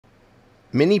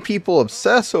Many people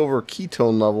obsess over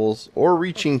ketone levels or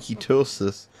reaching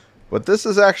ketosis, but this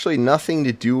is actually nothing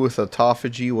to do with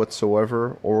autophagy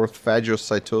whatsoever, or with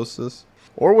phagocytosis,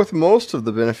 or with most of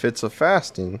the benefits of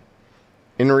fasting.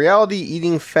 In reality,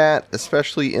 eating fat,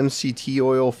 especially MCT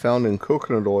oil found in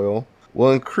coconut oil,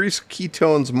 will increase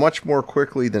ketones much more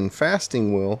quickly than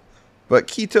fasting will, but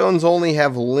ketones only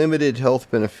have limited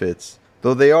health benefits,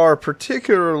 though they are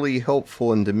particularly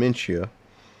helpful in dementia.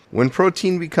 When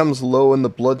protein becomes low in the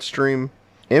bloodstream,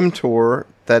 mTOR,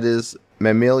 that is,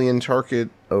 mammalian target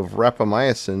of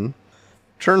rapamycin,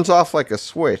 turns off like a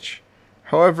switch.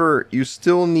 However, you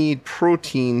still need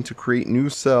protein to create new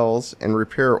cells and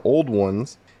repair old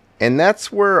ones, and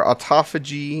that's where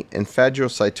autophagy and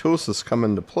phagocytosis come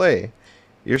into play.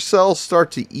 Your cells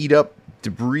start to eat up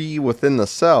debris within the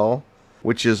cell,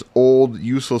 which is old,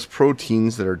 useless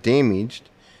proteins that are damaged,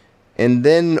 and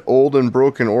then old and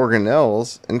broken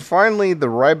organelles, and finally the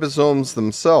ribosomes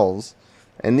themselves,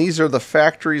 and these are the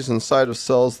factories inside of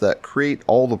cells that create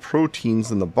all the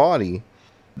proteins in the body.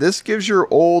 This gives your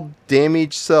old,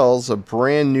 damaged cells a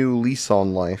brand new lease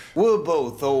on life. We're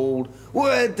both old.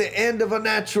 We're at the end of our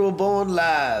natural born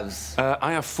lives.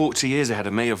 I have 40 years ahead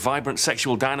of me of vibrant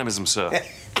sexual dynamism, sir.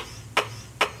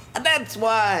 That's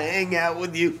why I hang out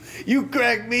with you. You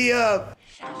crack me up.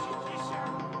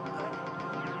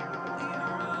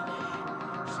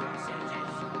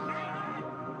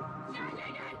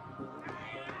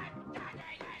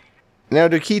 Now,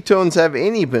 do ketones have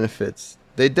any benefits?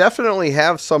 They definitely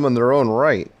have some in their own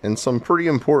right, and some pretty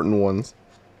important ones.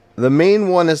 The main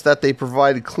one is that they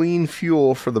provide clean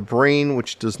fuel for the brain,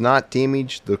 which does not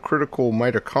damage the critical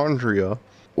mitochondria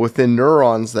within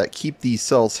neurons that keep these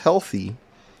cells healthy.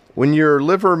 When your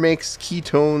liver makes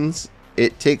ketones,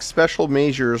 it takes special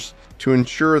measures to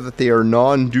ensure that they are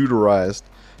non-deuterized.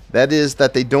 That is,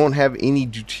 that they don't have any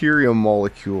deuterium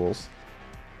molecules.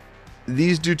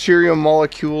 These deuterium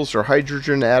molecules are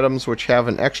hydrogen atoms which have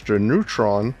an extra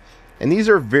neutron, and these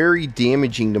are very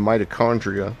damaging to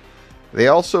mitochondria. They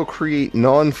also create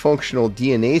non-functional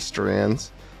DNA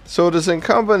strands, so it is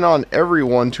incumbent on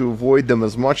everyone to avoid them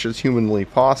as much as humanly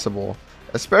possible,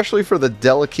 especially for the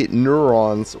delicate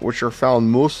neurons which are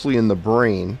found mostly in the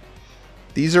brain.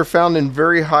 These are found in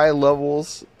very high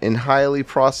levels in highly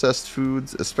processed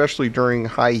foods, especially during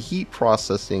high heat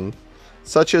processing,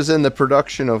 such as in the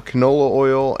production of canola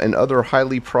oil and other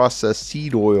highly processed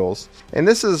seed oils. And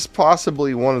this is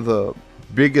possibly one of the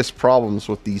biggest problems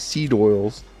with these seed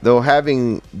oils, though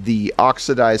having the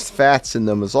oxidized fats in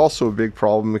them is also a big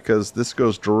problem because this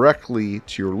goes directly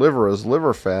to your liver as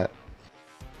liver fat.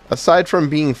 Aside from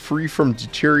being free from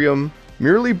deuterium,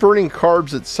 merely burning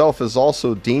carbs itself is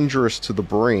also dangerous to the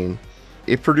brain.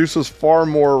 It produces far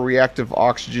more reactive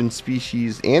oxygen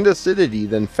species and acidity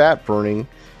than fat burning,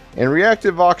 and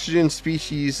reactive oxygen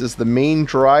species is the main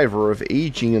driver of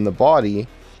aging in the body,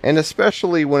 and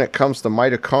especially when it comes to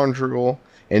mitochondrial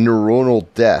and neuronal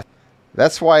death.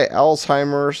 That's why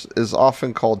Alzheimer's is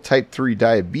often called type 3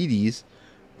 diabetes,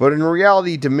 but in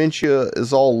reality dementia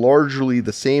is all largely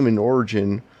the same in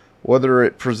origin, whether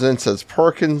it presents as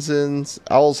Parkinson's,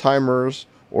 Alzheimer's,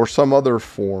 or some other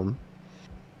form.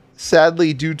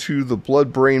 Sadly, due to the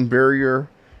blood-brain barrier,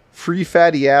 free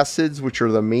fatty acids, which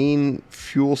are the main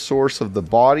fuel source of the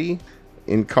body,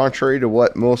 in contrary to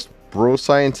what most bro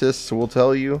scientists will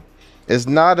tell you, is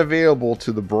not available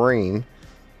to the brain.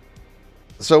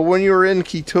 So when you are in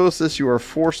ketosis, you are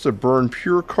forced to burn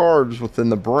pure carbs within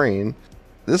the brain.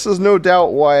 This is no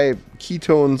doubt why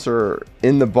ketones are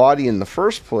in the body in the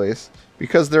first place,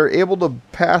 because they're able to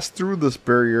pass through this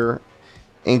barrier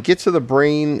and get to the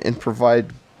brain and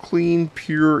provide clean,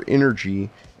 pure energy.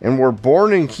 And we're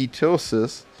born in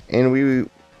ketosis, and we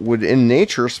would in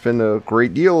nature spend a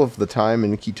great deal of the time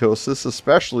in ketosis,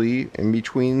 especially in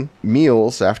between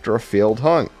meals after a failed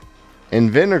hunt.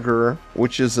 And vinegar,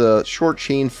 which is a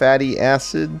short-chain fatty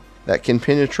acid that can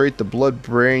penetrate the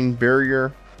blood-brain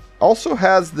barrier, also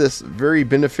has this very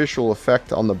beneficial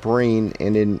effect on the brain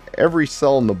and in every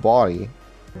cell in the body.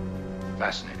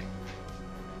 Fascinating.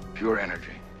 Pure energy.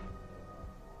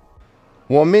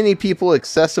 While many people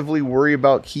excessively worry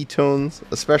about ketones,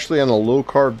 especially on a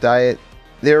low-carb diet,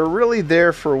 they are really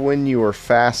there for when you are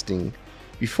fasting.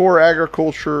 Before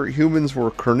agriculture, humans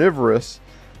were carnivorous,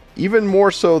 even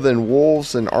more so than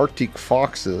wolves and Arctic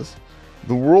foxes.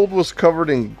 The world was covered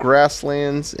in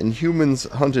grasslands, and humans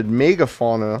hunted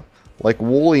megafauna like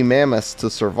woolly mammoths to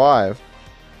survive.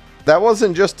 That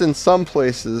wasn't just in some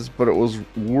places, but it was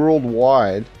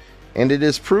worldwide. And it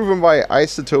is proven by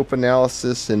isotope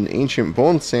analysis in ancient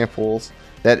bone samples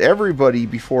that everybody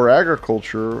before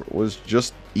agriculture was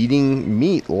just eating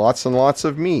meat, lots and lots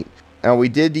of meat. Now, we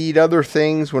did eat other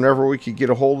things whenever we could get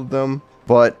a hold of them,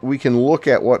 but we can look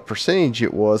at what percentage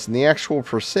it was, and the actual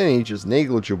percentage is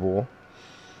negligible.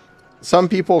 Some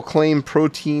people claim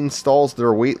protein stalls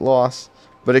their weight loss,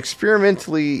 but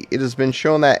experimentally it has been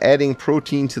shown that adding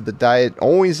protein to the diet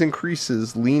always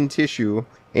increases lean tissue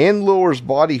and lowers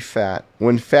body fat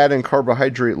when fat and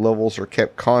carbohydrate levels are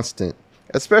kept constant,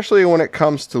 especially when it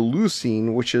comes to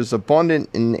leucine, which is abundant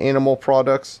in animal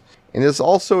products and is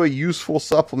also a useful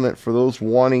supplement for those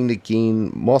wanting to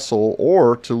gain muscle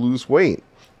or to lose weight.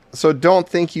 So don't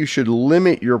think you should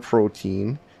limit your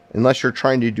protein unless you're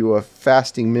trying to do a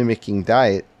fasting mimicking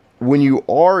diet. When you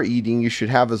are eating, you should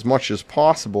have as much as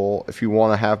possible if you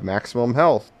want to have maximum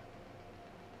health.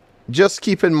 Just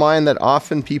keep in mind that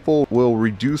often people will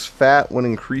reduce fat when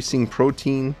increasing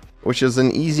protein, which is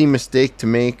an easy mistake to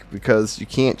make because you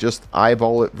can't just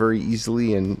eyeball it very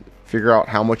easily and figure out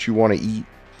how much you want to eat.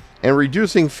 And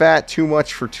reducing fat too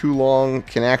much for too long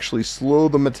can actually slow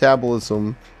the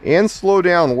metabolism and slow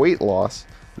down weight loss.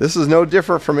 This is no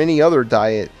different from any other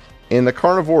diet, and the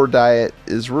carnivore diet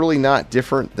is really not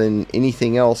different than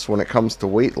anything else when it comes to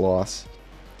weight loss.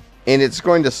 And it's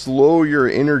going to slow your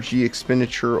energy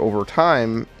expenditure over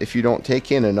time if you don't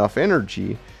take in enough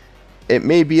energy. It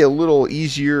may be a little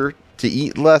easier to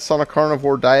eat less on a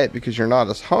carnivore diet because you're not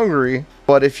as hungry,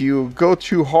 but if you go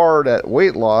too hard at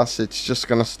weight loss, it's just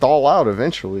going to stall out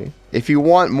eventually. If you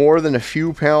want more than a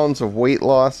few pounds of weight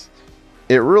loss,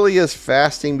 it really is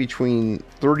fasting between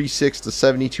 36 to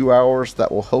 72 hours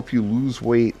that will help you lose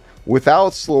weight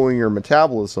without slowing your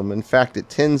metabolism. In fact, it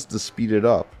tends to speed it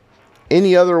up.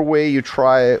 Any other way you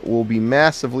try it will be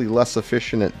massively less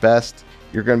efficient at best.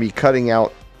 You're going to be cutting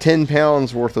out 10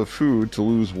 pounds worth of food to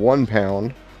lose 1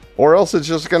 pound, or else it's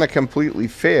just going to completely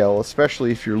fail,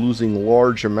 especially if you're losing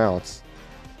large amounts.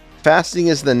 Fasting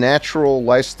is the natural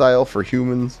lifestyle for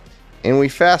humans, and we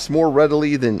fast more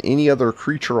readily than any other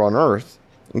creature on Earth,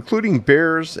 including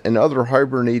bears and other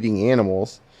hibernating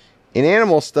animals. In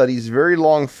animal studies, very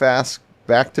long fasts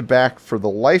back-to-back for the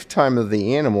lifetime of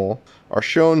the animal are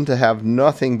shown to have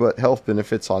nothing but health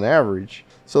benefits on average.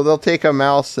 So they'll take a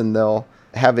mouse and they'll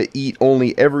have it eat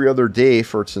only every other day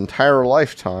for its entire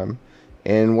lifetime,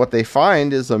 and what they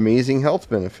find is amazing health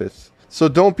benefits. So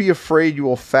don't be afraid you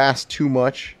will fast too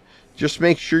much. Just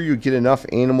make sure you get enough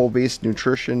animal-based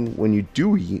nutrition when you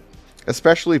do eat,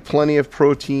 especially plenty of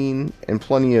protein and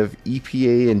plenty of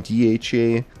EPA and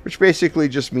DHA, which basically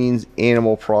just means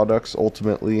animal products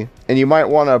ultimately. And you might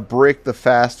want to break the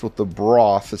fast with the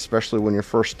broth, especially when you're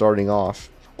first starting off,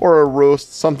 or a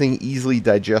roast, something easily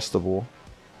digestible.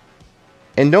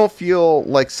 And don't feel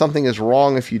like something is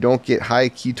wrong if you don't get high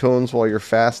ketones while you're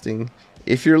fasting.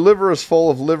 If your liver is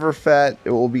full of liver fat,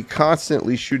 it will be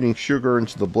constantly shooting sugar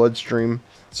into the bloodstream.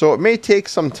 So it may take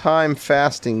some time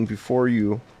fasting before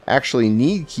you actually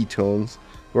need ketones,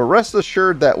 but rest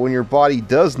assured that when your body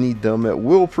does need them, it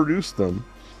will produce them.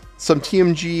 Some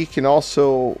TMG can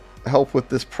also help with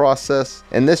this process,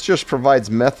 and this just provides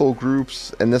methyl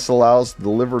groups, and this allows the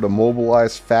liver to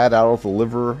mobilize fat out of the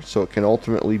liver so it can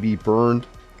ultimately be burned.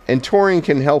 And taurine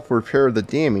can help repair the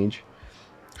damage.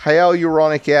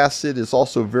 Hyaluronic acid is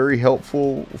also very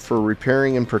helpful for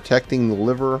repairing and protecting the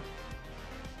liver.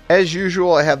 As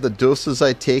usual, I have the doses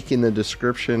I take in the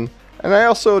description, and I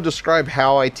also describe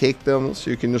how I take them,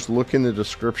 so you can just look in the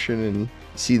description and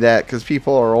see that, because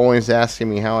people are always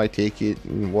asking me how I take it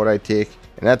and what I take.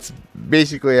 And that's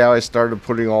basically how I started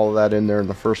putting all of that in there in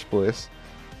the first place.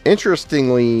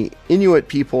 Interestingly, Inuit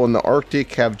people in the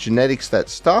Arctic have genetics that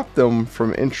stop them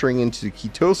from entering into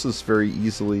ketosis very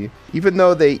easily, even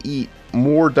though they eat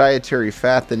more dietary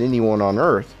fat than anyone on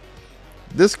Earth.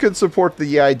 This could support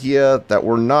the idea that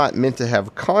we're not meant to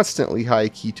have constantly high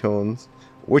ketones,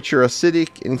 which are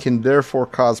acidic and can therefore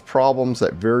cause problems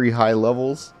at very high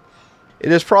levels.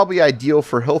 It is probably ideal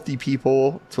for healthy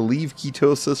people to leave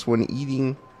ketosis when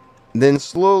eating, then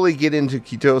slowly get into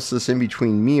ketosis in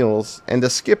between meals, and to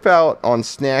skip out on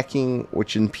snacking,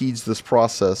 which impedes this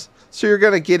process. So you're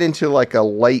going to get into like a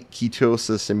light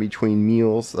ketosis in between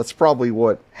meals. That's probably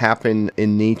what happened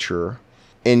in nature.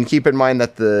 And keep in mind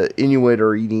that the Inuit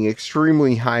are eating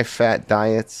extremely high fat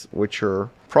diets, which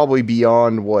are probably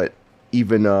beyond what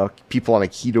even people on a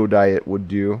keto diet would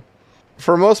do.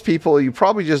 For most people, you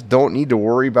probably just don't need to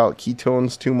worry about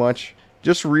ketones too much.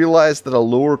 Just realize that a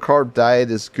lower carb diet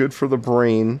is good for the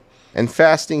brain, and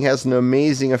fasting has an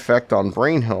amazing effect on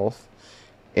brain health.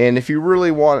 And if you really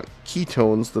want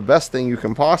ketones, the best thing you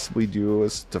can possibly do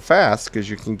is to fast, because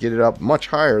you can get it up much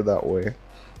higher that way.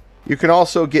 You can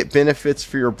also get benefits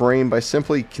for your brain by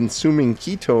simply consuming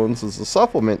ketones as a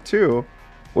supplement too,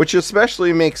 which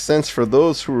especially makes sense for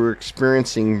those who are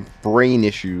experiencing brain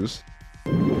issues.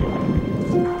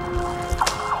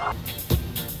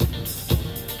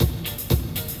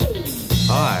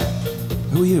 Hi.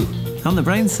 Who are you? I'm the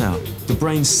brain cell. The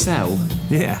brain cell?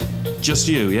 Yeah. Just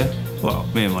you, yeah? Well,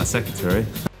 me and my secretary.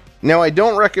 Now, I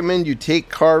don't recommend you take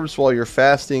carbs while you're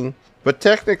fasting, but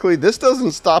technically this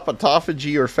doesn't stop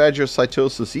autophagy or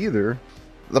phagocytosis either.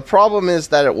 The problem is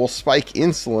that it will spike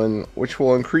insulin, which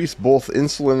will increase both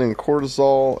insulin and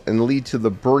cortisol and lead to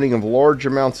the burning of large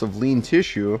amounts of lean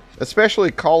tissue,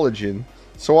 especially collagen.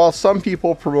 So while some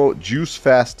people promote juice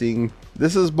fasting,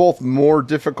 this is both more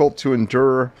difficult to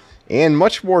endure and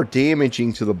much more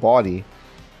damaging to the body.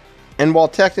 And while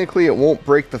technically it won't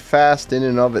break the fast in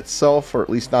and of itself, or at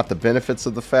least not the benefits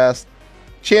of the fast,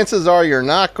 chances are you're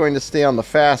not going to stay on the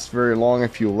fast very long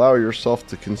if you allow yourself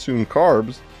to consume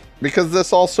carbs, because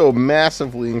this also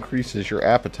massively increases your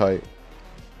appetite.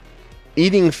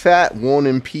 Eating fat won't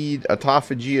impede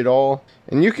autophagy at all,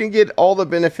 and you can get all the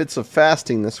benefits of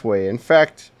fasting this way. In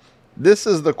fact, this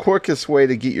is the quickest way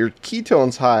to get your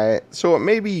ketones high, so it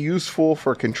may be useful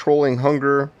for controlling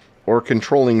hunger or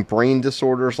controlling brain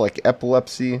disorders like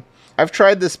epilepsy. I've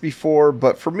tried this before,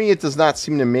 but for me it does not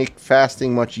seem to make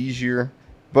fasting much easier.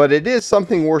 But it is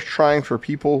something worth trying for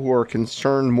people who are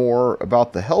concerned more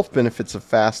about the health benefits of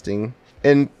fasting,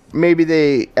 and maybe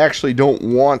they actually don't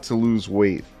want to lose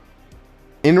weight.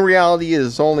 In reality, it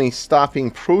is only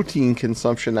stopping protein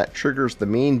consumption that triggers the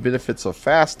main benefits of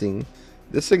fasting.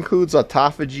 This includes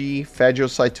autophagy,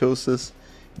 phagocytosis,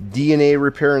 DNA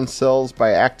repair in cells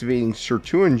by activating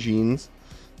sirtuin genes,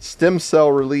 stem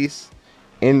cell release,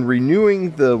 and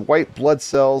renewing the white blood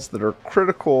cells that are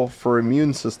critical for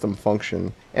immune system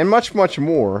function, and much, much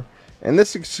more. And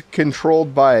this is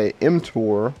controlled by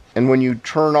mTOR, and when you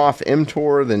turn off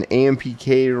mTOR, then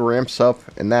AMPK ramps up,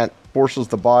 and that forces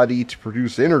the body to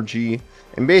produce energy,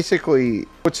 and basically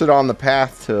puts it on the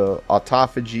path to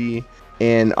autophagy.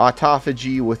 And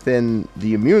autophagy within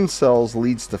the immune cells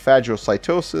leads to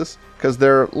phagocytosis, because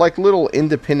they're like little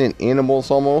independent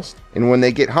animals almost, and when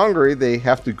they get hungry they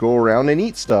have to go around and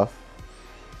eat stuff.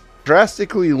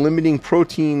 Drastically limiting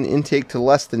protein intake to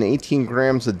less than 18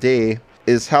 grams a day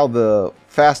is how the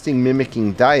fasting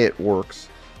mimicking diet works.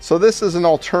 So this is an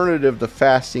alternative to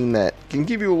fasting that can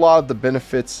give you a lot of the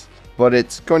benefits, but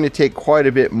it's going to take quite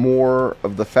a bit more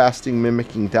of the fasting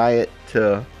mimicking diet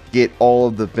to get all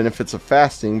of the benefits of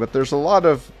fasting. But there's a lot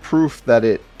of proof that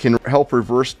it can help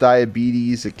reverse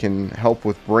diabetes, it can help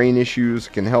with brain issues,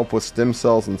 it can help with stem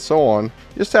cells and so on.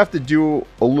 You just have to do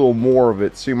a little more of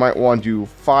it, so you might want to do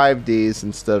 5 days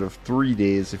instead of 3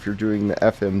 days if you're doing the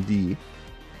FMD.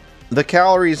 The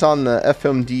calories on the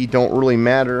FMD don't really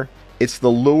matter. It's the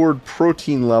lowered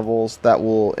protein levels that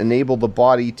will enable the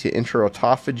body to enter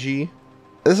autophagy.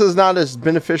 This is not as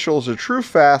beneficial as a true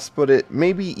fast, but it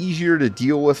may be easier to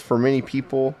deal with for many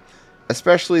people,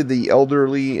 especially the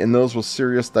elderly and those with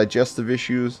serious digestive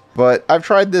issues. But I've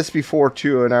tried this before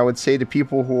too, and I would say to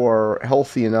people who are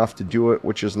healthy enough to do it,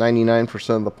 which is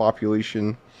 99% of the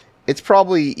population, it's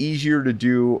probably easier to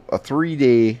do a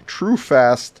 3-day true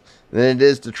fast than it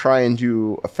is to try and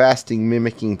do a fasting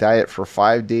mimicking diet for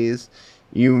 5 days.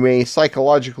 You may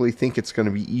psychologically think it's going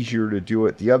to be easier to do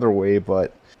it the other way,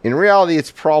 but in reality,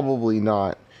 it's probably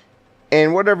not.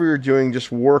 And whatever you're doing,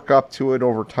 just work up to it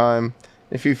over time.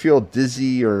 If you feel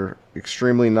dizzy or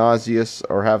extremely nauseous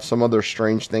or have some other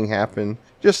strange thing happen,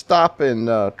 just stop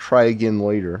and try again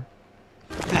later.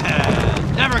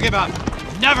 Never give up.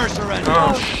 Never surrender.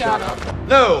 Oh, shut up.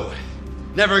 No.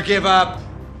 Never give up.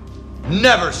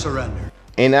 Never surrender.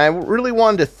 And I really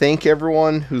wanted to thank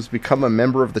everyone who's become a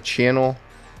member of the channel.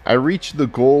 I reached the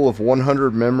goal of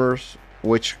 100 members,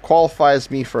 which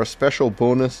qualifies me for a special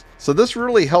bonus. So this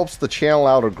really helps the channel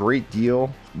out a great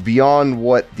deal beyond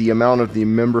what the amount of the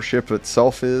membership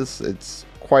itself is. It's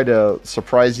quite a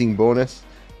surprising bonus.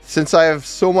 Since I have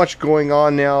so much going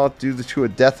on now due to a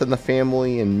death in the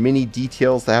family and many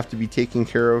details that have to be taken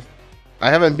care of, I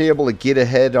haven't been able to get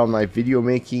ahead on my video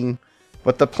making,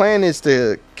 but the plan is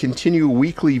to continue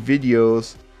weekly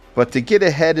videos, but to get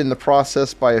ahead in the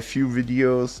process by a few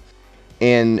videos.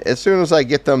 And as soon as I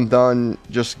get them done,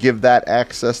 just give that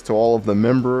access to all of the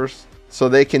members so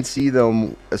they can see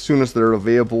them as soon as they're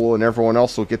available, and everyone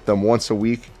else will get them once a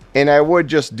week. And I would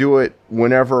just do it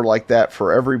whenever like that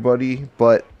for everybody,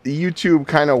 but YouTube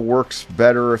kind of works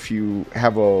better if you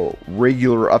have a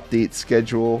regular update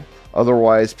schedule.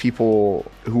 Otherwise, people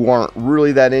who aren't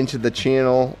really that into the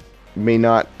channel may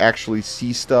not actually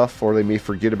see stuff, or they may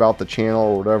forget about the channel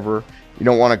or whatever. You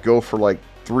don't want to go for like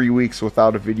 3 weeks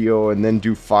without a video and then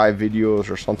do 5 videos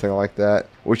or something like that,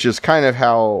 which is kind of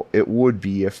how it would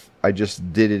be if I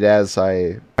just did it as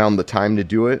I found the time to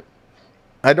do it.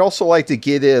 I'd also like to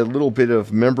get a little bit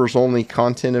of members-only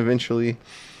content eventually.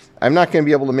 I'm not going to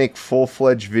be able to make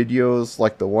full-fledged videos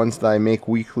like the ones that I make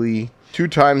weekly 2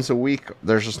 times a week.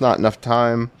 There's just not enough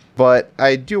time. But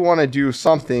I do want to do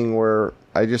something where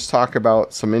I just talk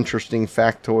about some interesting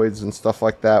factoids and stuff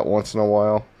like that once in a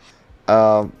while.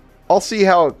 I'll see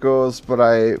how it goes, but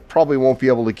I probably won't be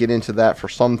able to get into that for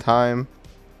some time.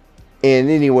 And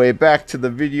anyway, back to the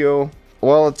video.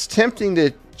 While it's tempting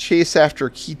to chase after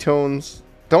ketones,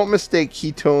 don't mistake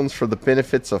ketones for the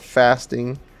benefits of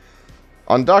fasting.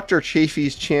 On Dr.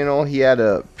 Chafee's channel, he had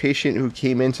a patient who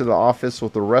came into the office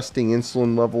with a resting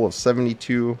insulin level of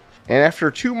 72, and after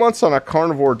 2 months on a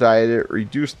carnivore diet, it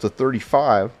reduced to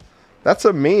 35. That's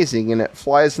amazing, and it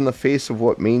flies in the face of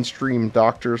what mainstream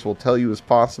doctors will tell you is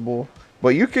possible.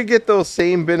 But you could get those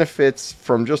same benefits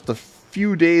from just a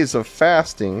few days of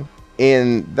fasting,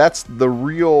 and that's the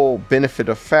real benefit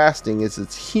of fasting, is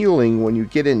it's healing when you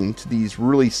get into these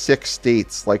really sick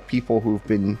states, like people who've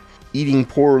been eating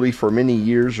poorly for many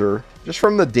years, or just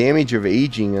from the damage of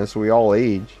aging as we all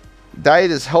age.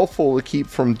 Diet is helpful to keep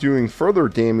from doing further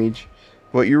damage,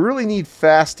 but you really need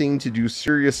fasting to do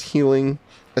serious healing,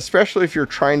 especially if you're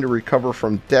trying to recover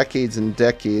from decades and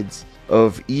decades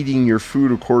of eating your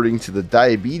food according to the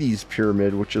diabetes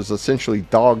pyramid, which is essentially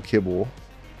dog kibble.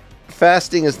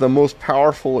 Fasting is the most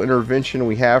powerful intervention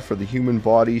we have for the human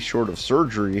body short of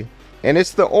surgery, and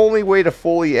it's the only way to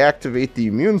fully activate the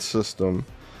immune system.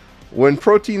 When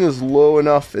protein is low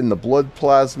enough in the blood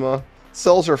plasma,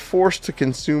 cells are forced to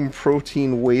consume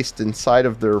protein waste inside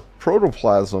of their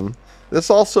protoplasm. This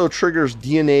also triggers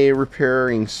DNA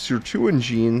repairing sirtuin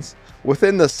genes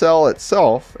within the cell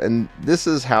itself, and this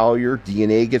is how your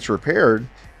DNA gets repaired.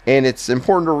 And it's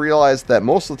important to realize that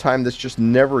most of the time this just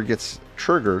never gets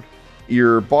triggered.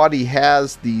 Your body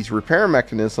has these repair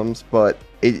mechanisms, but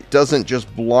it doesn't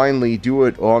just blindly do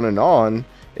it on and on.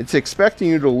 It's expecting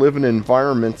you to live in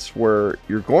environments where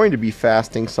you're going to be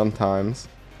fasting sometimes.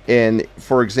 And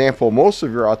for example, most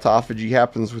of your autophagy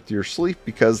happens with your sleep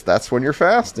because that's when you're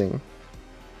fasting.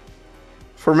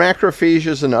 For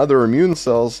macrophages and other immune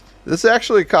cells, this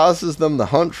actually causes them to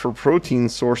hunt for protein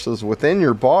sources within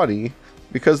your body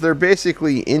because they're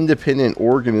basically independent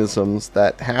organisms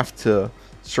that have to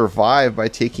survive by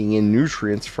taking in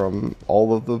nutrients from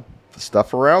all of the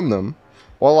stuff around them.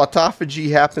 While autophagy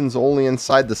happens only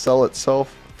inside the cell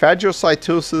itself,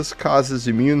 phagocytosis causes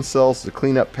immune cells to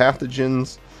clean up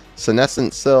pathogens,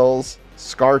 senescent cells,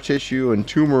 scar tissue, and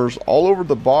tumors all over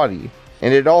the body,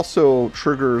 and it also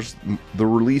triggers the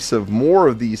release of more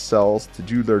of these cells to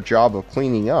do their job of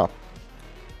cleaning up.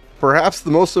 Perhaps the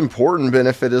most important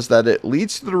benefit is that it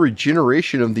leads to the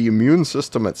regeneration of the immune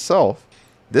system itself.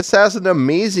 This has an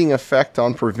amazing effect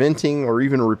on preventing or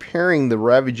even repairing the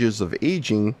ravages of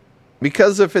aging,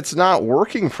 because if it's not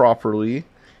working properly,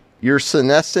 your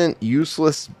senescent,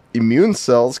 useless immune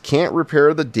cells can't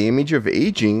repair the damage of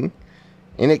aging,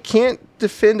 and it can't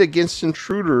defend against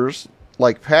intruders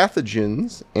like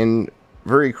pathogens and,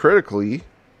 very critically,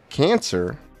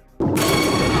 cancer.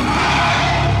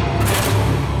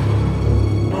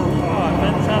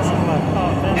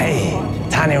 Hey,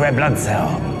 tiny red blood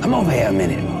cell, come over here a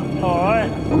minute. All right.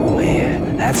 Come over here.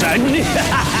 That's right.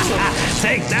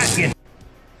 Take that, you.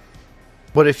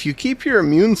 But if you keep your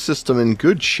immune system in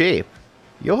good shape,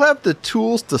 you'll have the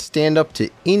tools to stand up to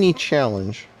any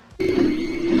challenge.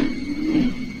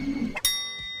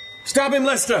 Stab him,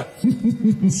 Lester!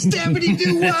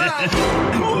 Stabbity-doo-wah!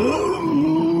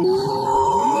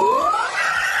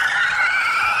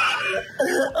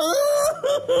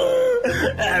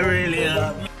 I really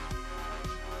am.